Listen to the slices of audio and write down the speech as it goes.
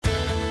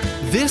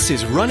This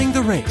is Running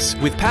the Race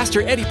with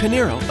Pastor Eddie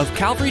Pinero of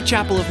Calvary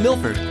Chapel of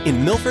Milford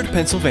in Milford,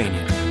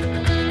 Pennsylvania.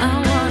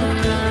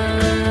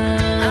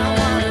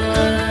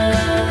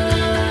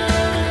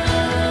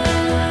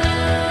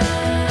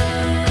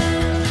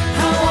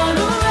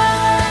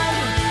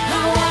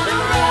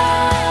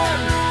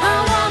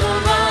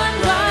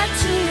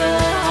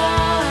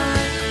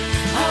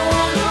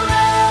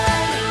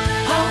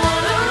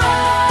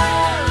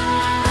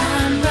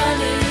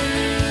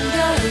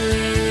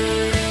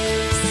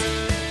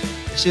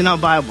 It's in our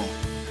Bible.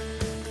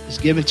 It's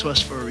given to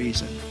us for a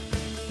reason.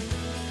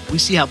 We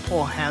see how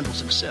Paul handles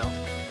himself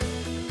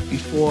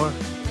before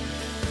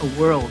a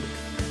world,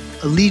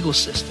 a legal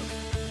system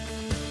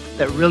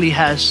that really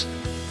has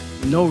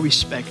no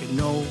respect and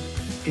no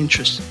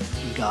interest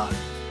in God.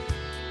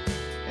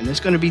 And there's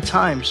going to be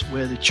times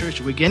where the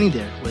church, we're getting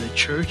there, where the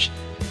church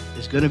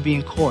is going to be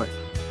in court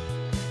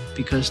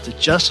because the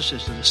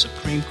justices of the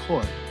Supreme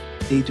Court,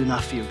 they do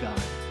not fear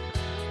God.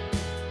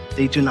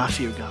 They do not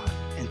fear God.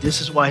 And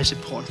this is why it's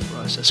important for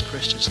us as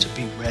Christians to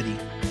be ready.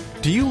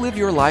 Do you live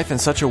your life in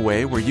such a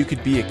way where you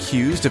could be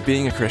accused of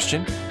being a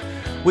Christian?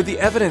 Would the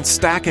evidence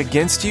stack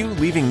against you,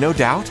 leaving no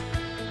doubt?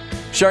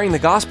 Sharing the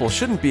gospel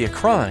shouldn't be a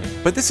crime,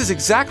 but this is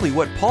exactly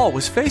what Paul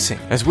was facing,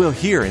 as we'll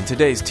hear in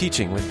today's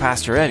teaching with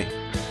Pastor Eddie.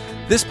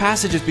 This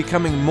passage is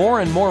becoming more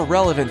and more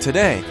relevant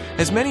today,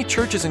 as many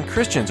churches and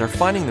Christians are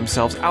finding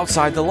themselves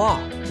outside the law.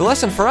 The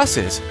lesson for us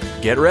is,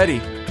 get ready.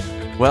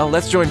 Well,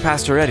 let's join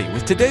Pastor Eddie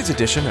with today's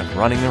edition of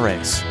Running the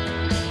Race.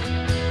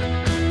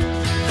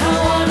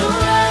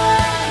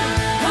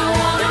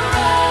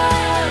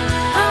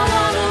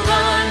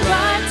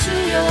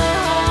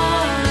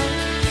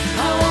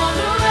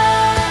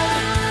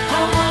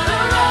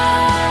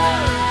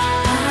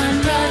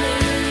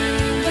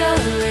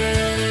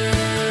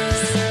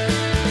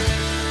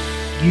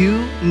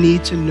 You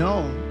need to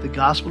know the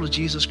gospel of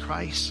Jesus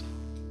Christ.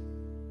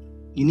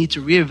 You need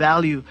to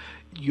reevaluate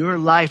your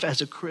life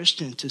as a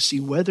Christian to see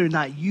whether or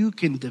not you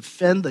can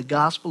defend the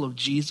gospel of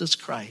Jesus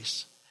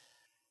Christ.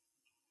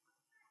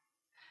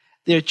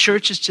 There are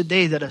churches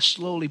today that are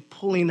slowly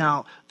pulling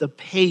out the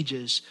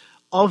pages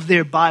of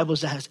their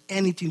Bibles that has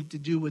anything to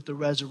do with the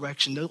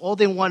resurrection. All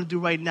they want to do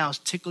right now is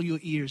tickle your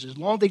ears. As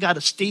long as they got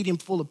a stadium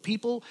full of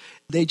people,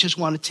 they just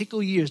want to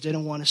tickle your ears. They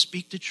don't want to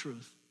speak the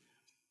truth.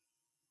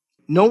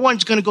 No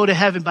one's going to go to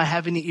heaven by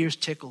having their ears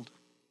tickled.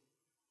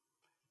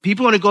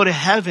 People are going to go to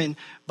heaven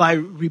by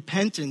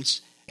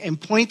repentance and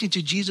pointing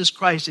to Jesus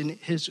Christ and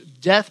his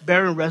death,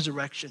 burial, and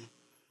resurrection.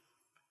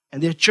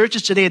 And there are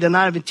churches today that are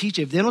not even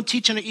teaching. If they don't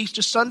teach on an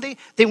Easter Sunday,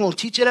 they won't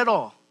teach it at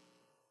all.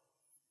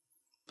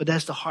 But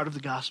that's the heart of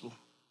the gospel,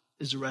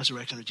 is the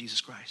resurrection of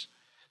Jesus Christ.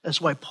 That's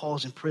why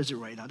Paul's in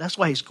prison right now. That's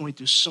why he's going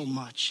through so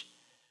much.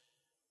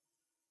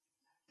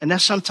 And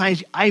that's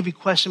sometimes I even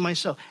question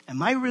myself,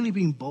 am I really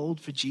being bold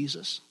for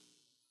Jesus?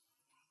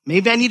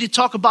 Maybe I need to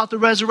talk about the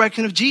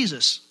resurrection of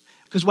Jesus.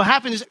 Because what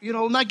happens is,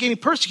 I'm not getting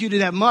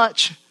persecuted that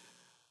much.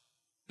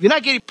 If you're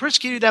not getting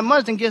persecuted that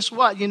much, then guess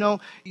what?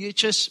 You're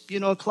just,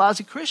 a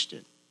closet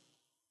Christian.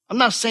 I'm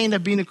not saying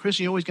that being a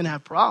Christian, you're always going to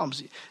have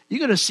problems. You're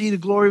going to see the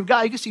glory of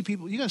God. You're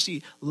going to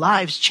see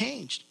lives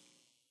changed.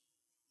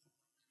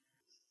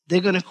 They're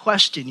going to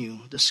question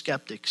you, the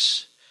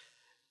skeptics.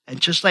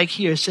 And just like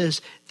here, it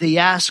says they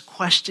ask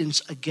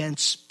questions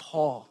against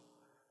Paul.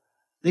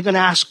 They're going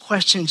to ask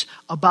questions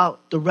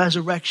about the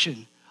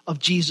resurrection of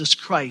Jesus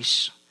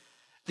Christ.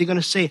 They're going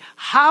to say,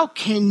 how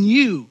can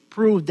you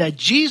prove that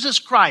Jesus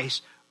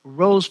Christ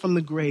rose from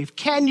the grave?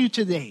 Can you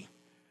today?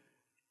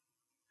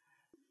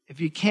 If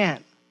you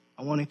can't,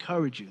 I want to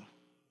encourage you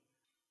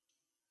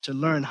to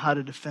learn how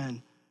to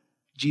defend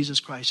Jesus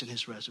Christ and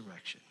his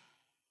resurrection.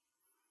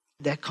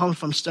 That comes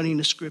from studying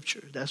the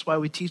scripture. That's why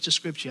we teach the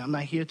scripture. I'm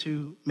not here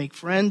to make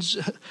friends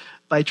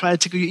by trying to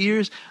tickle your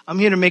ears. I'm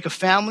here to make a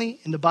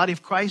family in the body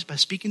of Christ by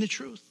speaking the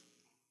truth.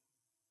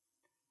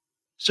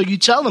 So you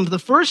tell them, the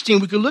first thing,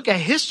 we could look at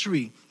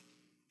history.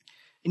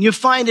 And you'll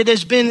find that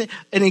there's been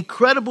an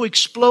incredible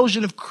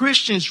explosion of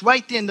Christians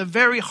right there in the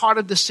very heart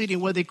of the city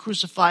where they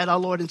crucified our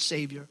Lord and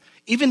Savior.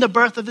 Even the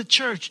birth of the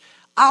church.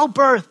 Our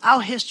birth, our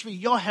history,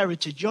 your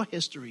heritage, your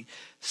history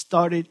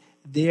started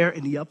there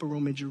in the upper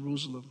room in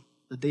Jerusalem,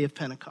 the day of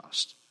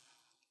Pentecost.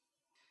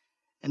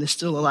 And it's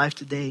still alive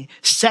today.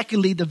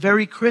 Secondly, the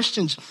very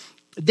Christians,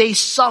 they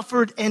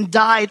suffered and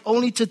died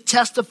only to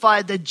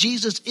testify that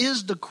Jesus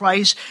is the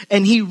Christ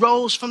and he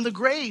rose from the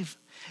grave.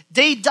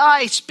 They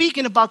died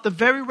speaking about the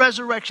very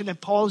resurrection that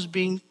Paul is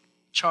being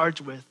charged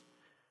with.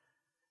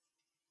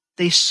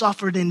 They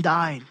suffered and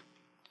died.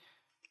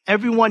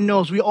 Everyone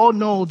knows, we all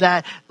know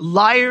that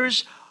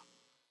liars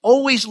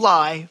always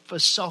lie for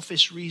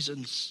selfish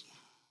reasons.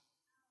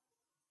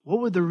 What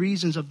were the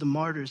reasons of the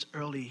martyrs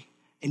early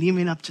and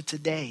even up to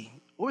today?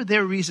 What were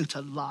their reasons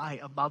to lie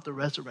about the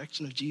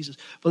resurrection of Jesus?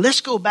 But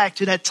let's go back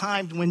to that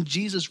time when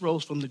Jesus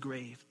rose from the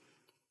grave.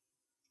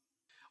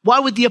 Why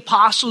would the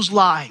apostles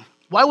lie?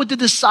 Why would the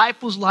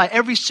disciples lie?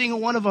 Every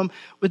single one of them,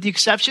 with the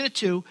exception of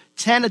 2,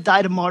 10 had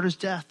died a martyr's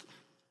death.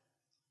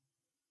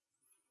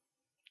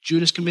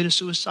 Judas committed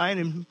suicide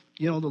and,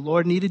 the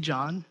Lord needed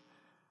John.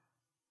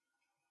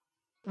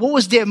 What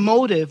was their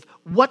motive?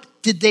 What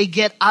did they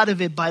get out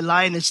of it by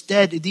lying?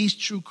 Instead, these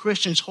true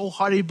Christians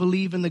wholeheartedly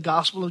believe in the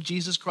gospel of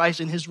Jesus Christ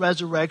and his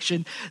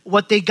resurrection.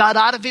 What they got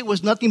out of it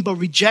was nothing but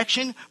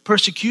rejection,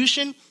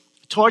 persecution,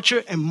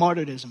 torture, and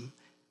martyrdom.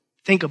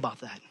 Think about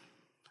that.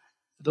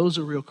 Those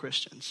are real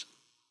Christians.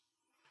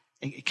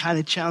 It kind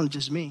of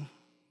challenges me.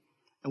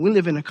 And we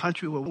live in a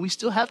country where we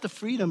still have the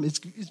freedom. It's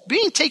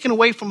being taken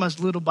away from us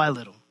little by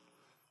little.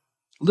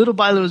 Little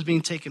by little is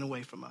being taken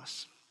away from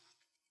us.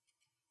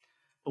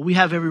 But we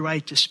have every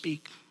right to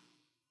speak.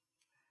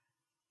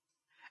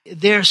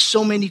 There are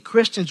so many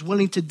Christians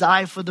willing to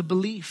die for the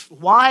belief.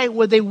 Why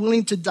were they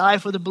willing to die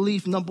for the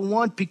belief? Number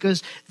one,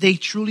 because they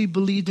truly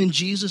believed in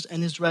Jesus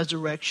and his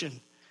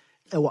resurrection.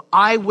 There were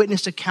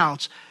eyewitness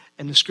accounts.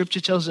 And the scripture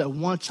tells us at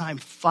one time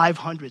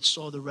 500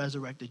 saw the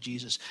resurrected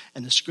Jesus.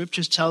 And the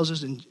scriptures tells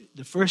us in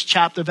the first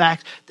chapter of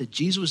Acts that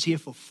Jesus was here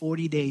for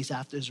 40 days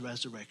after his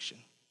resurrection.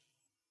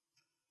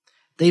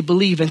 They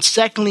believe. And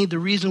secondly, the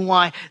reason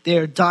why they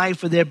are dying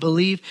for their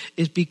belief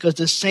is because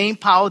the same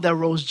power that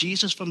rose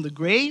Jesus from the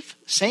grave,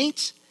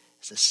 saints,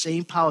 it's the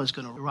same power that's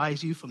going to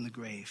rise you from the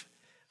grave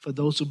for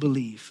those who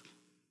believe.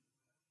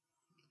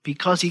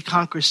 Because he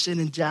conquered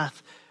sin and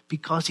death,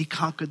 because he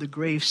conquered the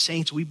grave,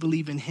 saints, we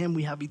believe in him,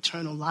 we have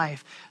eternal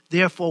life.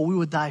 Therefore, we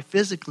will die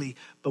physically,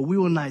 but we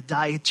will not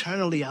die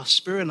eternally. Our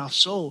spirit and our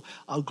soul,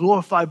 our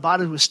glorified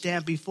bodies will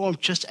stand before him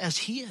just as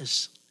he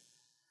is.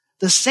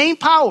 The same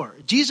power.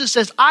 Jesus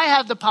says, I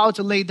have the power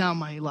to lay down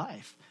my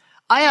life.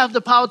 I have the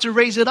power to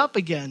raise it up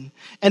again.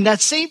 And that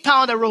same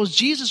power that rose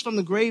Jesus from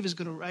the grave is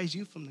going to rise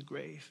you from the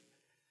grave.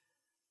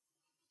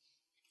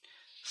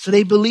 So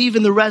they believe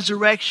in the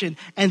resurrection.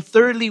 And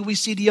thirdly, we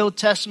see the Old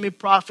Testament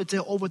prophets. There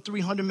are over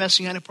 300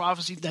 messianic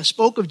prophecies that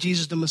spoke of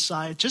Jesus the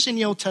Messiah, just in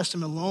the Old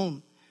Testament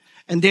alone.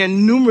 And there are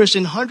numerous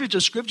and hundreds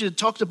of scriptures that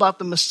talks about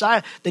the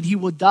Messiah, that he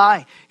will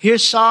die.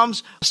 Here's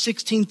Psalms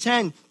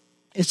 16:10.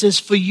 It says,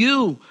 for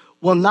you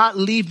will not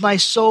leave my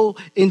soul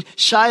in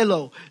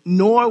Shiloh,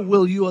 nor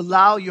will you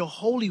allow your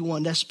Holy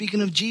One, that's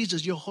speaking of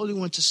Jesus, your Holy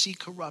One to see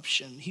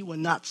corruption. He will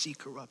not see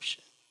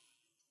corruption.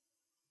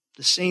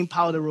 The same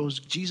power that rose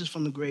Jesus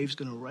from the grave is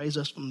going to rise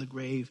us from the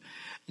grave.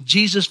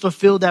 Jesus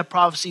fulfilled that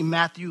prophecy,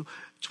 Matthew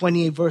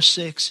 28, verse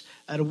 6,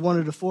 out of one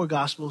of the four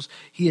Gospels.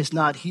 He is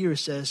not here, it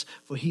says,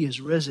 for he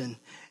is risen.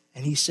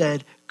 And he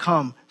said,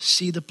 come,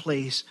 see the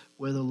place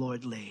where the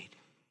Lord laid.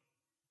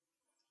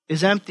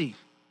 It's empty.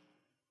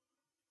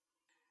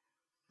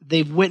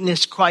 They've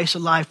witnessed Christ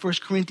alive. 1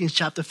 Corinthians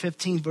chapter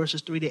 15,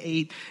 verses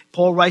 3-8.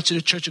 Paul writes to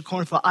the church of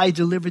Corinth, for I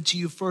delivered to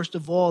you first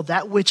of all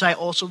that which I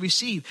also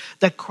received,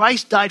 that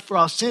Christ died for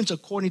our sins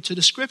according to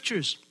the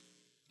scriptures,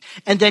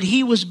 and that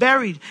he was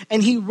buried,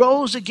 and he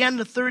rose again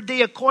the third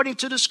day according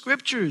to the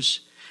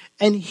scriptures.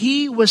 And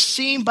he was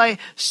seen by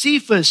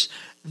Cephas,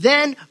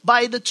 then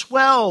by the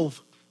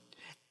 12.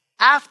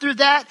 After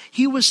that,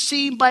 he was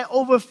seen by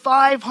over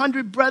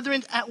 500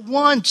 brethren at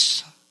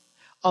once,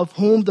 of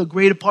whom the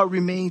greater part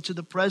remain to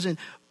the present,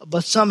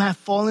 but some have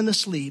fallen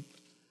asleep.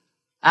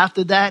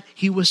 After that,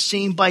 he was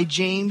seen by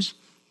James,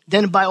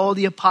 then by all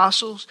the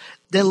apostles.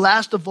 Then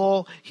last of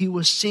all, he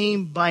was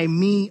seen by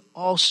me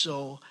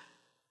also,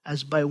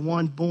 as by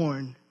one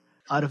born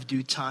out of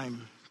due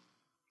time.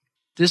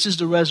 This is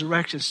the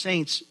resurrection,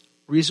 saints.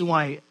 Reason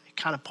why I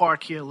kind of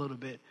park here a little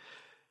bit,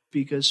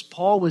 because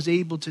Paul was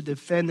able to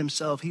defend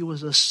himself. He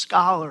was a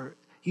scholar.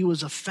 He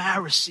was a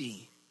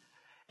Pharisee.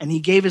 And he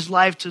gave his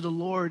life to the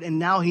Lord, and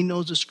now he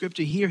knows the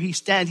scripture. Here he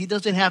stands. He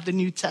doesn't have the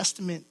New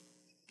Testament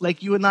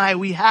like you and I,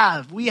 we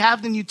have. We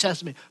have the New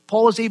Testament.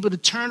 Paul was able to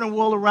turn the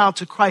world around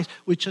to Christ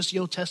with just the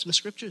Old Testament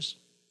scriptures.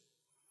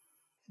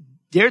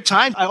 There are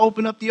times I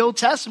open up the Old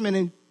Testament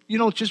and,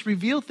 just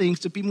reveal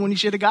things to people when you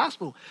share the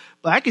gospel.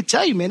 But I can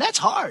tell you, man, that's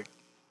hard.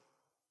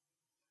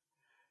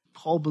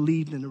 Paul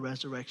believed in the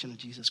resurrection of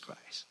Jesus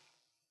Christ.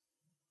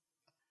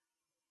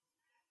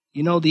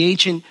 The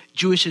ancient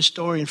Jewish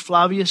historian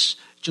Flavius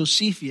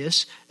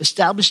Josephus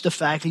established the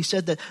fact. He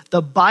said that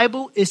the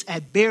Bible is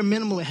at bare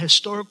minimum a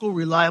historical,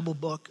 reliable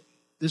book.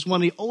 This is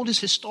one of the oldest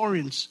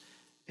historians.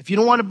 If you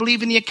don't want to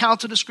believe in the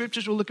accounts of the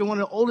scriptures, we'll look at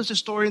one of the oldest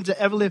historians that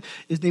ever lived.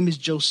 His name is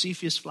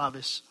Josephus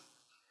Flavius.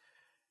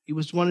 He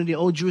was one of the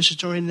old Jewish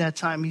historians at that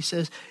time. He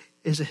says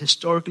it's a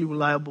historically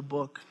reliable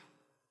book.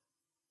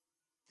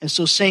 And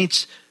so,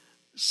 saints,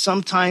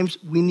 sometimes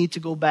we need to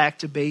go back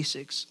to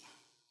basics.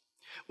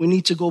 We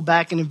need to go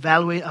back and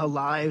evaluate our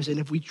lives. And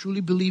if we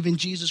truly believe in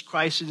Jesus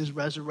Christ and his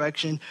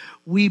resurrection,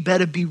 we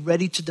better be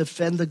ready to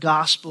defend the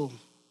gospel.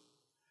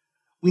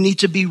 We need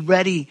to be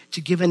ready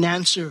to give an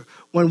answer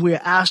when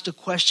we're asked a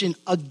question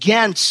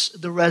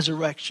against the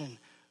resurrection.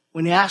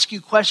 When they ask you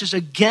questions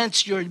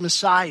against your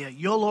Messiah,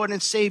 your Lord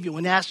and Savior,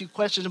 when they ask you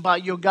questions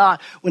about your God,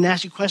 when they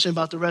ask you questions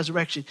about the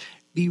resurrection,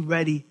 be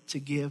ready to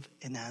give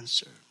an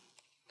answer.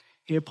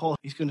 Here, Paul,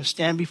 he's going to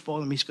stand before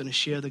them. He's going to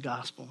share the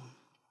gospel.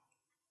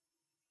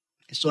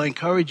 And so I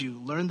encourage you,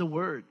 learn the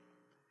word.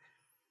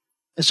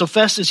 And so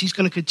Festus, he's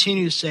going to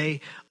continue to say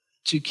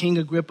to King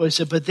Agrippa, he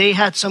said, but they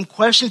had some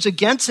questions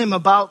against him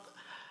about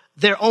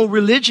their own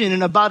religion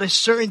and about a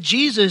certain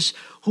Jesus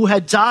who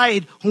had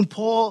died, whom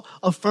Paul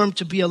affirmed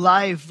to be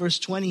alive, verse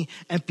 20.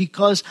 And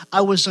because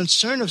I was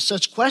uncertain of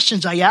such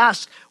questions, I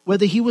asked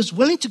whether he was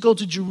willing to go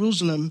to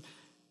Jerusalem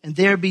and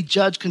there be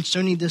judged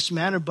concerning this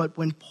matter. But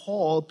when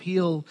Paul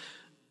appealed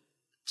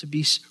to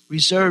be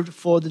reserved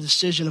for the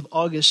decision of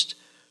August,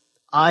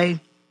 I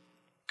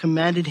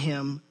commanded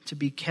him to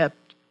be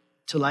kept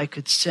till I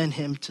could send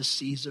him to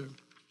Caesar.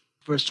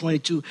 Verse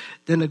 22,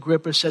 then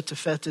Agrippa said to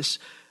Festus,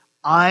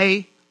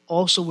 I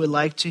also would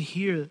like to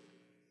hear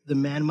the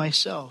man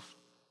myself.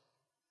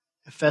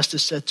 And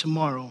Festus said,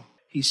 tomorrow.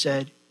 He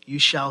said, you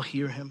shall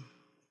hear him.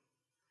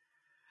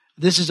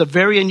 This is a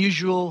very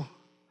unusual,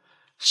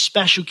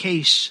 special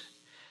case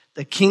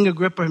that King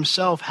Agrippa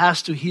himself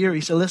has to hear.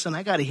 He said, listen,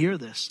 I got to hear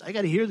this. I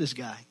got to hear this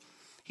guy.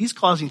 He's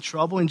causing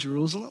trouble in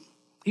Jerusalem.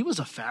 He was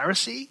a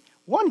Pharisee.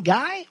 One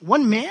guy,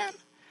 one man.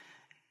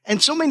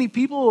 And so many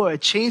people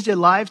changed their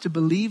lives to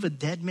believe a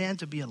dead man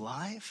to be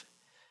alive.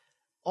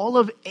 All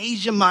of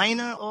Asia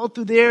Minor, all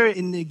through there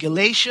in the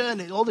Galatia,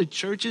 and all the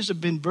churches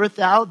have been birthed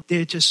out.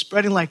 They're just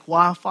spreading like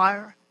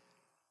wildfire.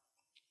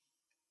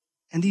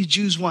 And these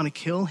Jews want to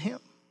kill him.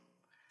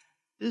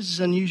 This is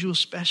an unusual,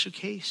 special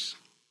case.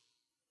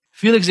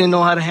 Felix didn't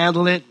know how to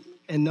handle it,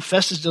 and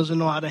Festus doesn't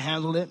know how to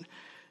handle it.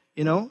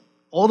 You know,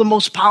 all the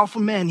most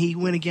powerful men he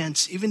went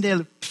against, even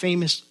their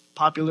famous,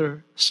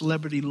 popular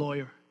celebrity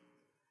lawyer.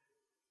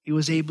 He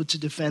was able to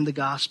defend the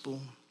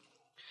gospel.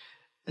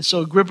 And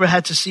so Agrippa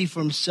had to see for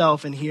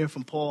himself and hear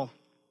from Paul.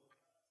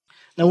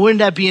 Now, wouldn't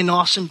that be an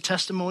awesome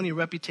testimony, a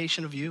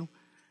reputation of you?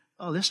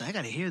 Oh, listen, I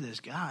got to hear this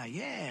guy.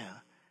 Yeah,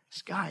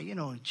 this guy, you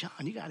know, John,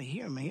 you got to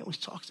hear him, man. He always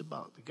talks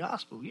about the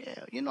gospel.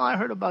 Yeah, you know, I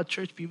heard about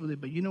church people,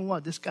 but you know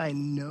what? This guy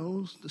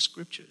knows the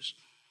scriptures.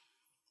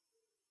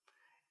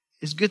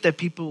 It's good that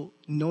people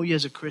know you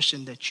as a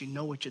Christian, that you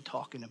know what you're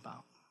talking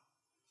about.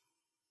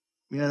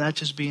 You know, not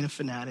just being a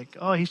fanatic.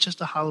 Oh, he's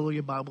just a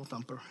hallelujah Bible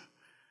thumper,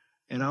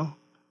 you know.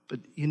 But,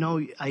 you know,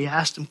 I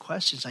asked him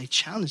questions. I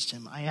challenged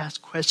him. I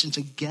asked questions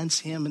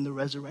against him in the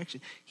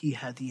resurrection. He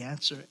had the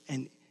answer,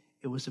 and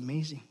it was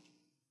amazing.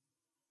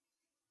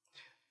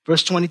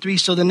 Verse 23,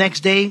 so the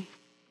next day,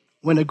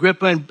 when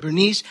Agrippa and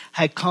Bernice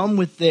had come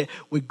with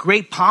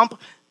great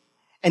pomp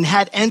and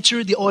had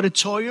entered the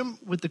auditorium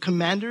with the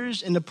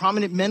commanders and the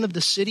prominent men of the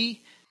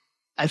city,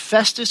 at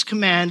Festus'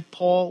 command,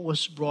 Paul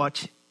was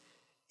brought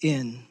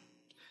in.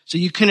 So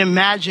you can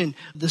imagine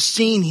the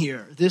scene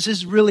here. This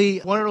is really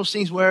one of those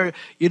things where,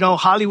 you know,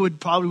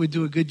 Hollywood probably would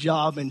do a good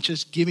job in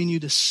just giving you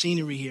the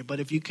scenery here. But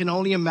if you can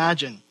only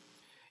imagine,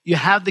 you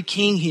have the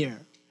king here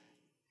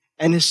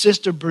and his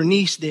sister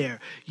Bernice there.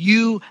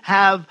 You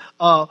have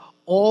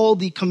all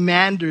the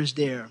commanders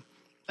there.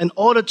 An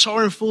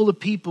auditorium full of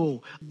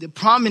people, the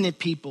prominent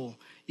people.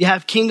 You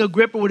have King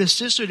Agrippa with his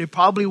sister. They're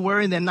probably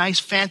wearing their nice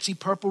fancy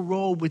purple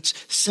robe, which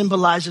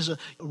symbolizes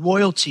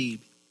royalty.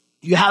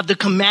 You have the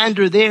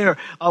commander there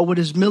with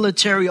his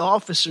military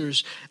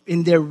officers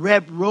in their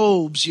red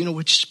robes, you know,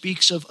 which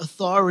speaks of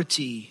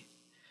authority.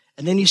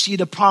 And then you see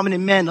the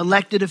prominent men,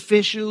 elected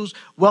officials,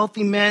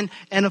 wealthy men,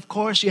 and of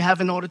course you have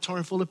an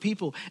auditorium full of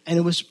people. And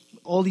it was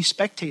all these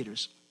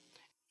spectators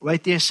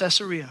right there in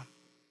Caesarea.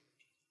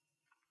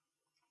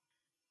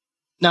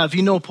 Now, if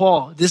you know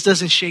Paul, this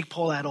doesn't shake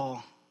Paul at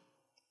all.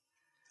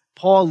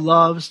 Paul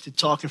loves to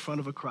talk in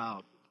front of a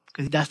crowd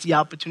because that's the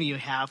opportunity you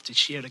have to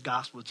share the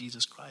gospel of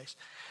Jesus Christ.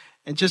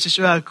 And just to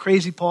show how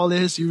crazy Paul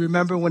is, you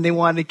remember when they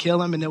wanted to kill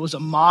him and there was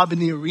a mob in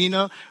the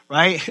arena,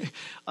 right?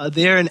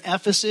 There in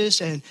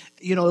Ephesus. And,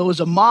 you know, it was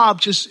a mob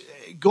just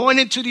going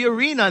into the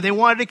arena. They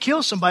wanted to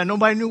kill somebody.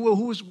 Nobody knew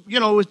who was, you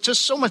know, it was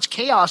just so much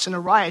chaos in a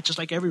riot, just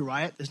like every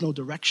riot. There's no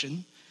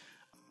direction.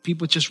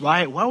 People just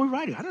riot. Why are we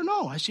rioting? I don't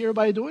know. I see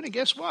everybody doing it.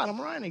 Guess what?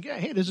 I'm rioting. Yeah,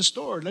 hey, there's a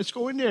store. Let's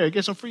go in there and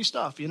get some free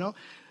stuff, you know?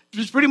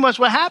 It's pretty much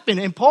what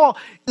happened. And Paul,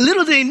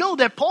 little did they know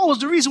that Paul was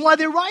the reason why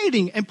they're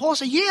rioting. And Paul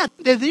said, yeah,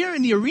 they're there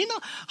in the arena.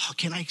 Oh,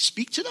 can I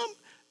speak to them?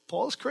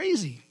 Paul's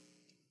crazy.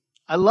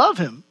 I love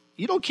him.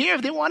 He don't care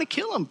if they want to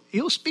kill him.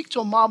 He'll speak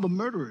to a mob of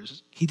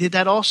murderers. He did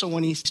that also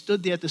when he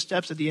stood there at the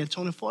steps of the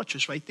Antonian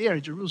fortress right there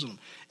in Jerusalem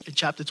in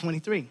chapter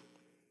 23. He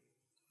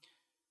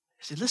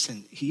said,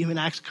 listen, he even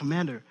asked the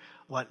commander,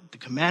 what the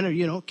commander,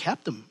 you know,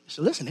 kept him. He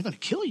said, listen, they're going to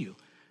kill you.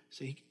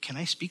 So can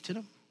I speak to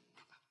them?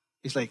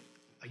 He's like,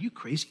 are you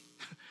crazy?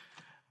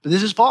 But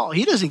this is Paul.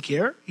 He doesn't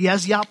care. He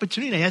has the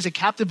opportunity. He has a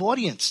captive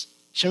audience,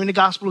 sharing the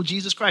gospel of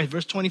Jesus Christ.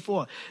 Verse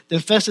 24. Then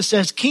Festus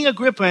says, King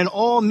Agrippa and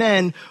all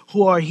men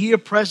who are here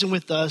present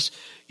with us,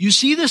 you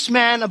see this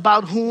man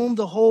about whom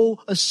the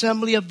whole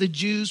assembly of the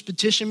Jews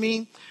petitioned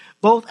me,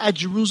 both at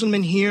Jerusalem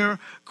and here,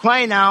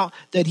 crying out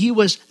that he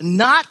was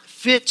not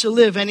fit to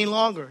live any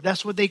longer.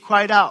 That's what they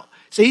cried out.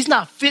 So he's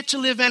not fit to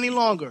live any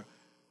longer.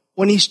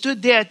 When he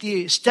stood there at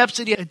the steps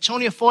of the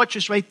Antonian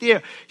fortress right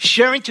there,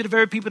 sharing to the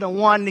very people that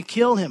wanted to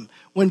kill him.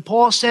 When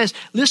Paul says,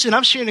 listen,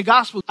 I'm sharing the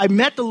gospel. I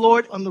met the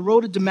Lord on the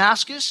road to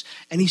Damascus,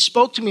 and he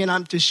spoke to me, and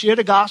I'm to share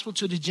the gospel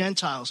to the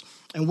Gentiles.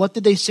 And what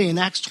did they say in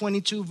Acts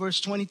 22, verse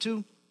 22?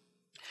 It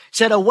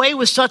said, away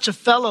with such a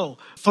fellow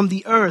from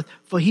the earth,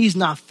 for he's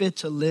not fit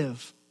to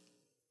live.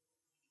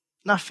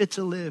 Not fit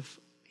to live.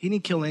 He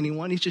didn't kill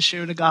anyone. He's just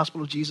sharing the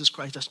gospel of Jesus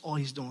Christ. That's all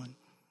he's doing.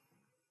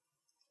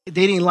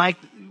 They didn't like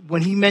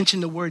when he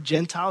mentioned the word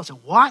Gentiles. They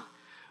said, what?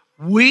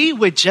 We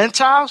with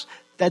Gentiles?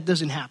 That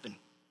doesn't happen.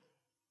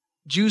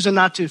 Jews are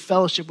not to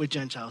fellowship with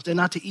Gentiles. They're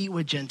not to eat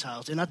with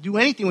Gentiles. They're not to do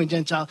anything with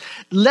Gentiles.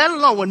 Let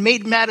alone what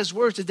made matters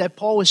worse is that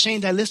Paul was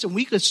saying that, listen,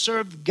 we could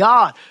serve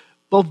God,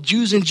 both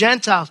Jews and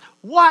Gentiles.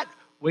 What?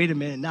 Wait a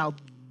minute. Now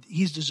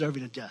he's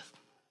deserving of death.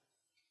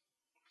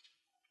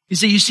 He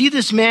said, you see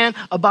this man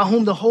about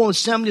whom the whole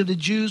assembly of the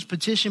Jews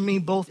petitioned me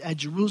both at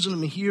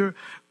Jerusalem and here,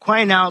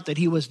 crying out that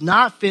he was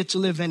not fit to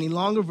live any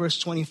longer. Verse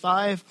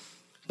 25.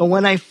 But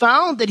when I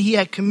found that he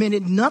had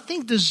committed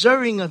nothing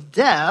deserving of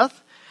death,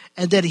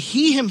 and that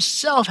he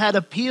himself had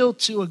appealed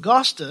to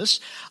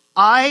Augustus,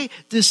 I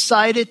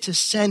decided to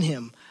send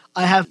him.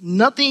 I have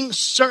nothing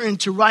certain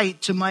to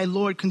write to my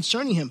Lord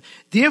concerning him.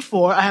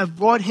 Therefore, I have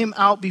brought him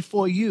out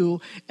before you,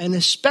 and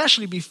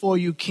especially before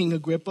you, King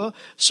Agrippa,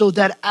 so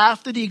that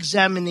after the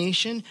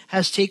examination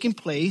has taken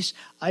place,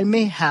 I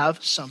may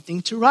have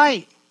something to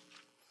write.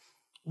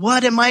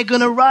 What am I going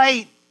to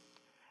write?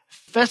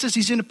 Festus,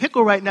 he's in a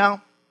pickle right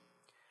now.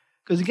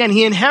 Because again,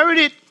 he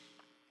inherited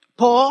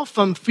Paul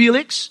from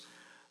Felix,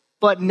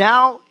 but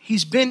now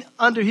he's been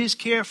under his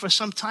care for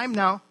some time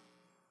now.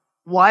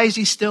 Why is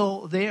he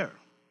still there?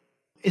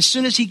 As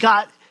soon as he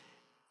got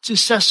to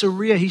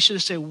Caesarea, he should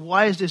have said,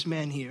 why is this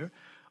man here?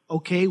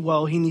 Okay,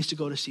 well, he needs to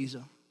go to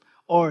Caesar.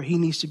 Or he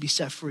needs to be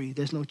set free.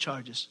 There's no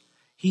charges.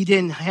 He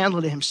didn't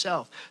handle it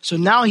himself. So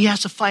now he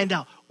has to find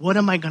out, what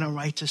am I going to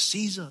write to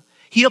Caesar?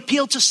 He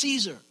appealed to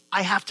Caesar.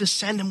 I have to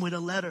send him with a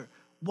letter.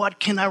 What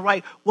can I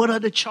write? What are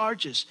the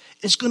charges?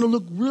 It's going to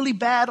look really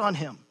bad on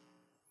him.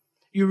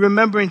 You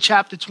remember in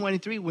chapter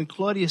 23 when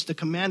Claudius, the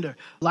commander,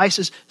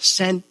 Lysias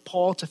sent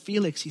Paul to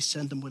Felix, he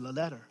sent him with a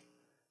letter.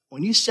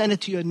 When you send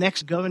it to your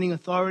next governing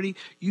authority,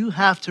 you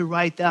have to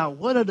write down,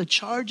 what are the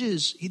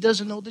charges? He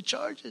doesn't know the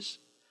charges.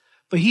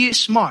 But he is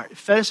smart.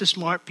 Festus is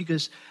smart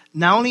because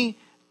not only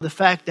the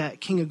fact that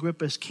King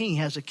Agrippa is king, he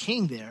has a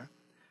king there,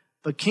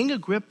 but King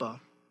Agrippa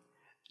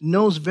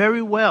knows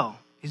very well,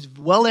 he's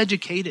well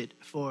educated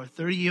for a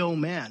 30-year-old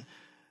man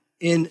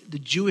in the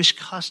Jewish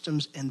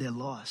customs and their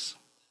laws.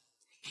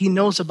 He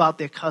knows about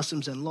their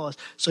customs and laws.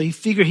 So he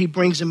figured he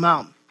brings him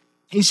out.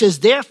 He says,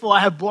 therefore, I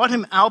have brought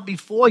him out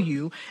before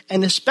you,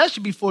 and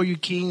especially before you,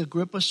 King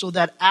Agrippa, so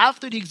that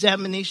after the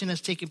examination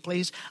has taken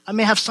place, I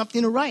may have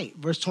something to write.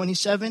 Verse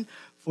 27,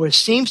 for it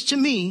seems to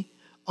me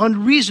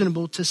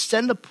unreasonable to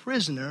send a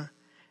prisoner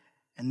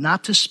and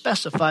not to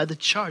specify the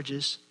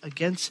charges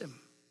against him.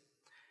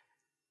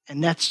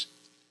 And that's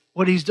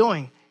what he's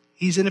doing.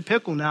 He's in a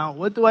pickle now.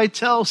 What do I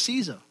tell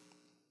Caesar?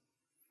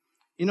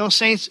 You know,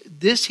 saints,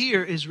 this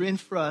here is written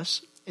for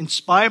us,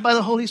 inspired by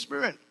the Holy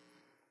Spirit.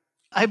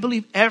 I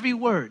believe every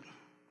word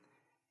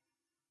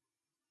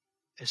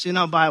that's in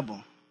our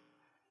Bible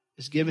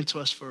is given to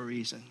us for a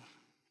reason.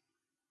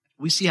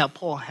 We see how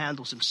Paul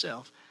handles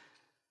himself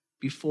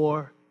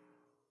before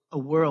a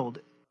world,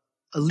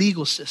 a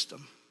legal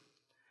system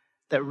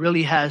that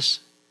really has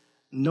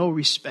no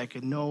respect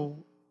and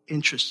no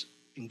interest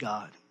in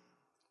God.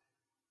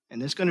 And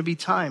there's going to be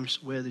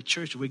times where the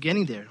church, we're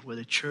getting there, where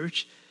the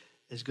church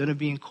is going to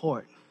be in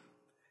court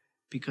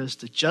because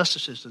the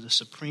justices of the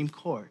Supreme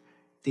Court,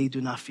 they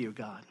do not fear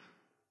God.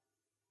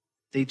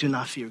 They do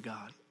not fear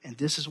God. And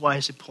this is why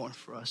it's important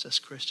for us as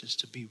Christians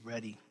to be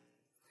ready.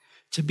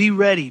 To be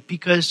ready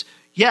because,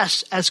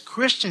 yes, as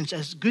Christians,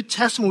 as good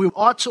testimony, we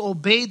ought to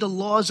obey the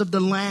laws of the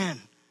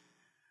land.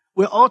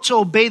 We ought to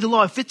obey the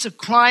law. If it's a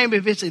crime,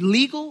 if it's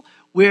illegal,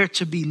 we're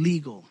to be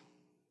legal.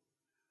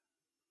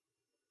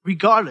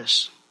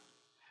 Regardless,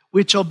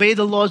 we're to obey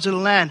the laws of the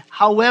land.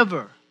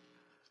 However,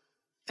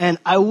 and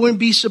I wouldn't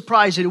be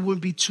surprised that it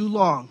wouldn't be too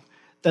long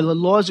that the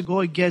laws that go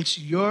against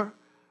your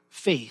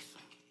faith,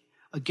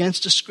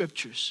 against the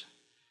scriptures.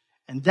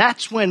 And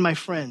that's when, my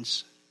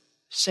friends,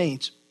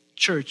 saints,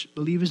 church,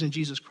 believers in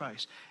Jesus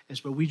Christ,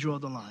 is where we draw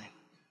the line.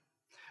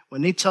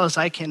 When they tell us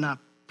I cannot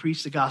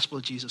preach the gospel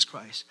of Jesus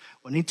Christ,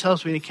 when they tell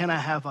us we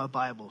cannot have our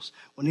Bibles,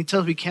 when they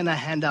tell us we cannot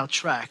hand out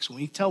tracts, when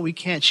they tell we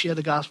can't share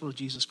the gospel of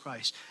Jesus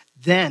Christ,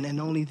 then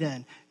and only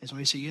then is when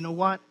we say, you know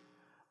what?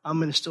 I'm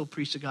going to still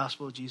preach the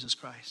gospel of Jesus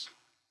Christ.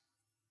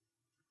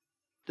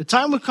 The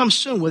time will come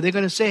soon where they're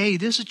going to say, hey,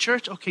 this is a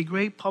church? Okay,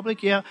 great,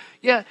 public, yeah.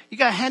 You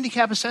got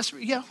handicap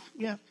accessory? Yeah.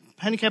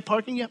 Handicap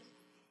parking? Yeah.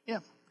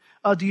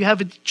 Do you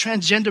have a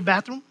transgender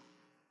bathroom?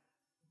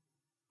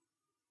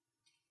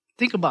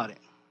 Think about it.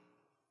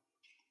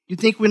 You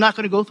think we're not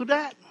going to go through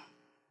that?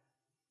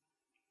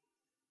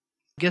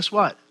 Guess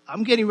what?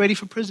 I'm getting ready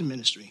for prison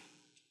ministry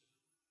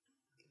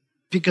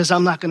because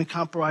I'm not going to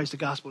compromise the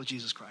gospel of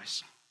Jesus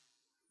Christ.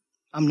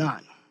 I'm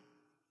not.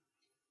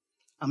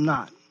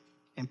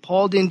 And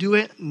Paul didn't do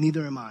it,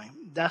 neither am I.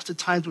 That's the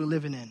times we're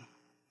living in.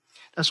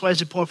 That's why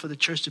it's important for the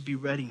church to be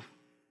ready.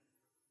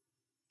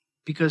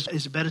 Because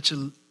it's better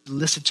to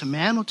listen to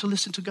man or to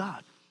listen to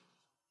God.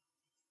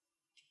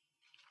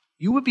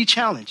 You will be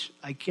challenged.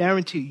 I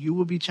guarantee you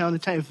will be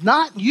challenged. If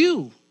not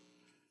you,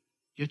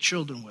 your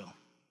children will.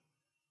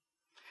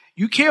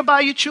 You care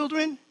about your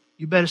children,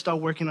 you better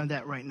start working on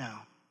that right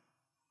now.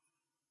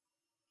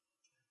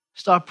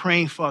 Start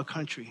praying for our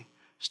country.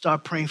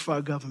 Start praying for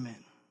our government.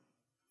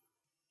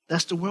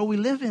 That's the world we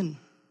live in.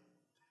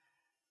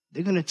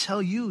 They're going to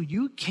tell you,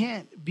 you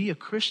can't be a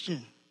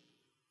Christian.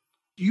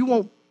 You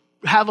won't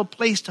have a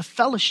place to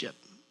fellowship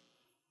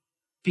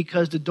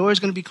because the door is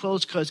going to be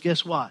closed because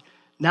guess what?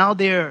 Now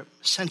they're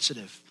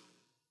sensitive.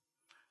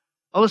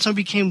 All of a sudden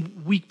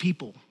became weak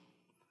people.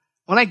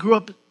 When I grew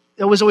up,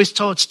 I was always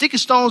told, stick and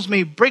stones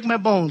may break my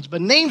bones,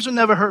 but names will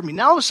never hurt me.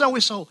 Now all of a sudden we're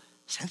so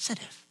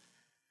sensitive.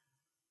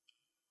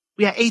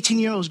 We had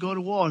 18-year-olds go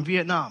to war in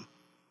Vietnam.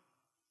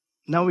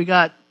 Now we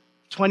got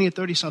 20 or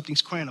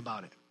 30-somethings crying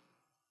about it.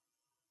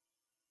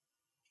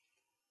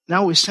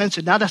 Now we're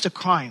sensitive. Now that's a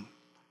crime.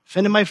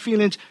 Offended my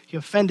feelings, he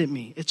offended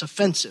me. It's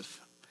offensive.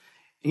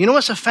 And you know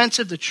what's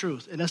offensive? The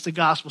truth. And that's the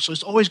gospel. So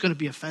it's always going to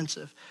be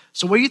offensive.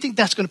 So where do you think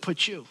that's going to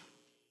put you?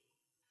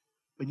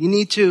 But you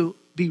need to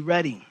be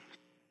ready.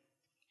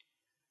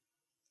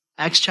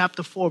 Acts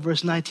chapter 4,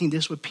 verse 19,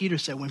 this is what Peter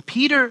said. When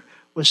Peter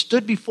was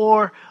stood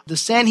before the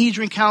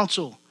Sanhedrin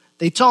council,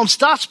 they told him,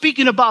 stop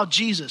speaking about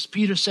Jesus.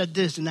 Peter said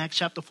this in Acts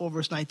chapter 4,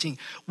 verse 19.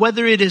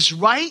 Whether it is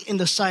right in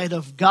the sight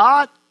of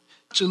God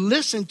to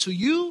listen to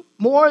you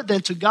more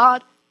than to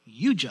God,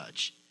 you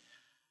judge.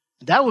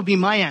 That would be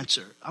my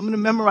answer. I'm going to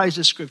memorize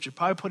this scripture,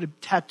 probably put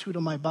it tattooed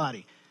on my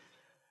body.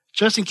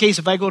 Just in case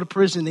if I go to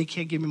prison, they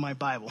can't give me my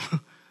Bible.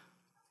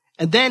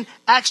 And then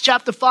Acts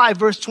chapter 5,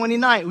 verse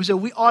 29, we said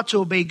we ought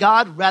to obey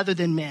God rather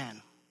than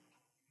man.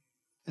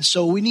 And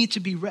so we need to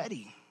be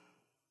ready.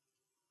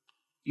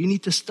 You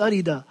need to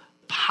study the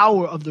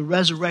power of the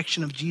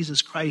resurrection of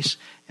Jesus Christ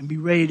and be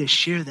ready to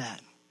share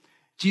that.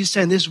 Jesus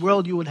said in this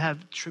world you would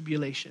have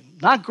tribulation.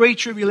 Not great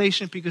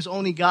tribulation because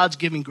only God's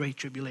giving great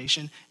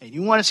tribulation. And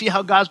you want to see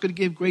how God's going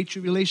to give great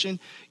tribulation?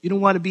 You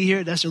don't want to be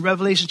here? That's in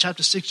Revelation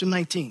chapter 6 to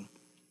 19.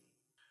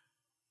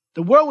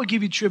 The world will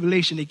give you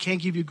tribulation. They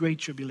can't give you great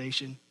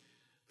tribulation.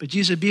 But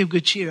Jesus said, be of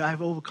good cheer. I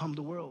have overcome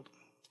the world.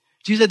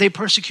 Jesus said, they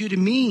persecuted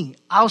me.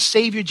 Our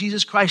Savior,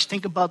 Jesus Christ.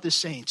 Think about this,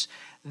 saints.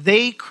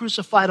 They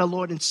crucified our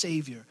Lord and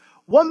Savior.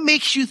 What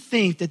makes you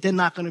think that they're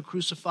not going to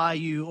crucify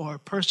you or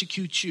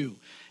persecute you?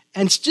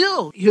 And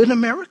still, you're in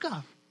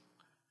America.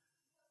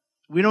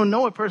 We don't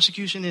know what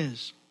persecution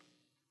is.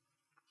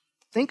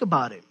 Think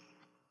about it.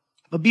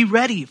 But be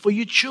ready for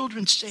your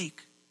children's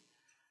sake.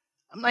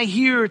 I'm not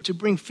here to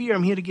bring fear.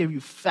 I'm here to give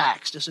you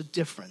facts. There's a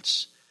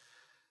difference.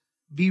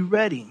 Be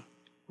ready.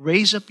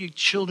 Raise up your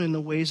children in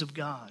the ways of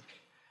God.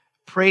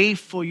 Pray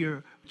for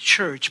your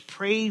church.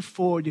 Pray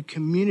for the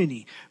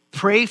community.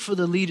 Pray for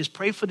the leaders.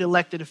 Pray for the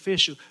elected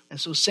official. And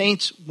so,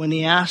 saints, when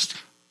they asked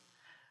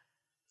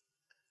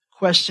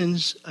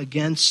questions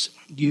against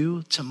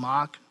you to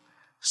mock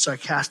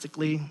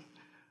sarcastically,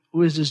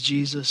 who is this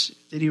Jesus?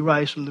 Did he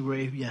rise from the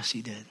grave? Yes,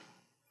 he did.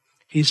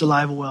 He's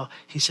alive and well.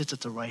 He sits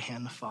at the right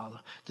hand of the Father.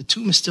 The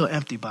tomb is still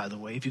empty, by the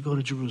way, if you go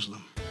to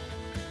Jerusalem.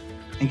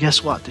 And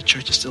guess what? The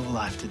church is still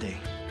alive today.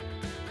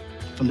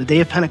 From the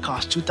day of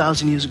Pentecost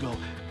 2,000 years ago,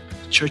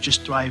 the church is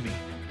thriving.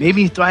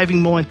 Maybe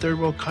thriving more in third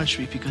world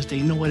countries because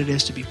they know what it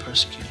is to be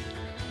persecuted.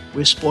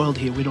 We're spoiled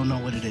here. We don't know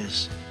what it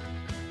is.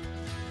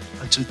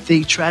 Until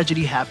the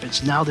tragedy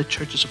happens, now the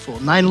churches are full.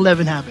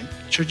 9/11 happened.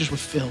 Churches were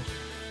filled.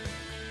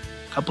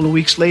 A couple of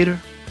weeks later,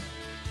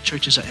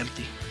 churches are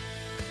empty.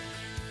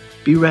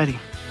 Be ready.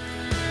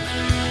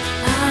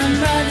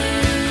 I'm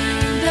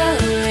running the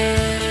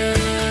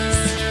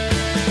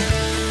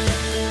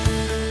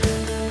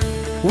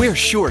race. We're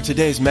sure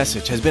today's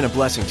message has been a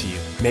blessing to you.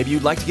 Maybe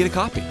you'd like to get a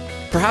copy.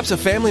 Perhaps a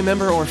family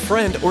member or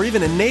friend or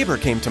even a neighbor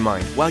came to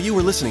mind while you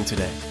were listening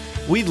today.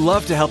 We'd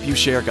love to help you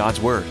share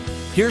God's Word.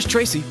 Here's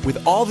Tracy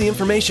with all the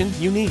information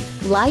you need.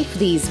 Life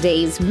these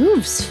days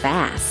moves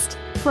fast.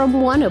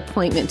 From one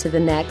appointment to the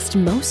next,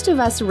 most of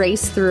us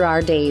race through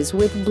our days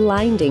with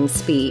blinding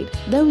speed.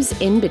 Those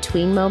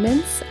in-between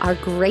moments are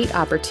great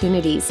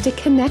opportunities to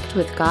connect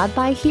with God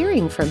by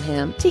hearing from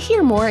Him. To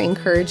hear more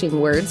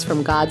encouraging words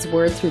from God's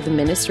Word through the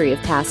ministry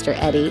of Pastor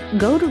Eddie,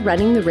 go to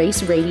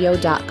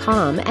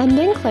runningtheraceradio.com and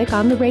then click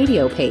on the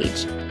radio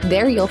page.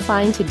 There you'll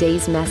find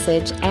today's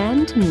message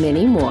and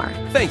many more.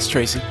 Thanks,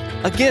 Tracy.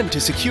 Again,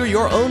 to secure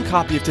your own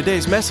copy of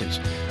today's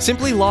message,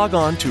 simply log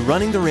on to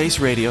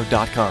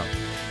runningtheraceradio.com.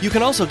 You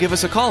can also give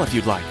us a call if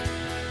you'd like.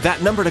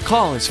 That number to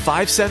call is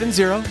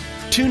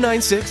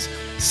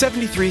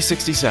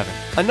 570-296-7367.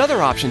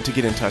 Another option to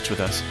get in touch with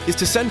us is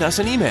to send us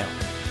an email.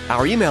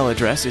 Our email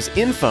address is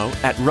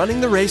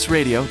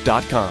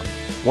info@runningtheraceradio.com.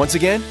 Once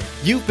again,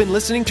 you've been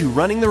listening to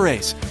Running the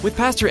Race with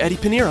Pastor Eddie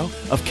Pinero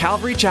of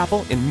Calvary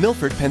Chapel in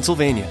Milford,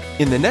 Pennsylvania.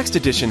 In the next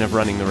edition of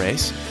Running the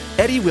Race,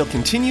 Eddie will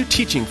continue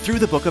teaching through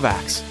the book of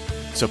Acts.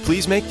 So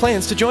please make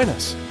plans to join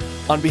us.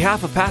 On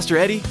behalf of Pastor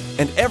Eddie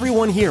and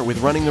everyone here with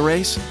Running the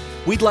Race,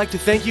 we'd like to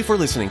thank you for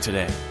listening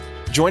today.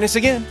 Join us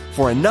again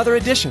for another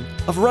edition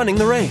of Running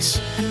the Race.